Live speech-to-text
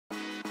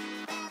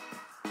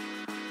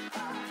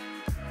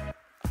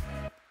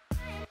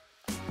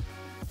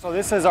So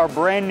this is our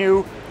brand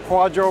new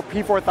Quadro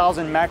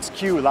P4000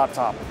 Max-Q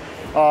laptop.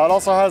 It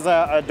also has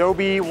an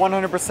Adobe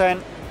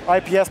 100%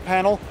 IPS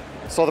panel.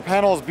 So the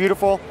panel is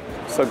beautiful.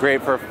 So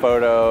great for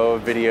photo,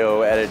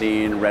 video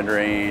editing,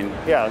 rendering.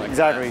 Yeah, like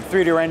exactly. That.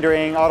 3D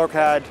rendering,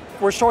 AutoCAD.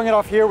 We're showing it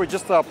off here with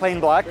just plain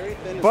black,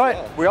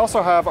 but we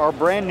also have our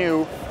brand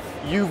new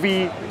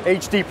UV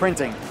HD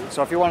printing.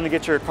 So if you wanted to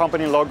get your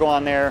company logo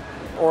on there,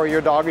 or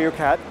your dog or your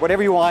cat,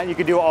 whatever you want, you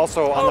can do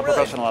also on the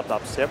professional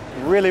laptops. Yep,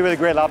 really, really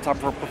great laptop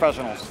for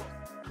professionals.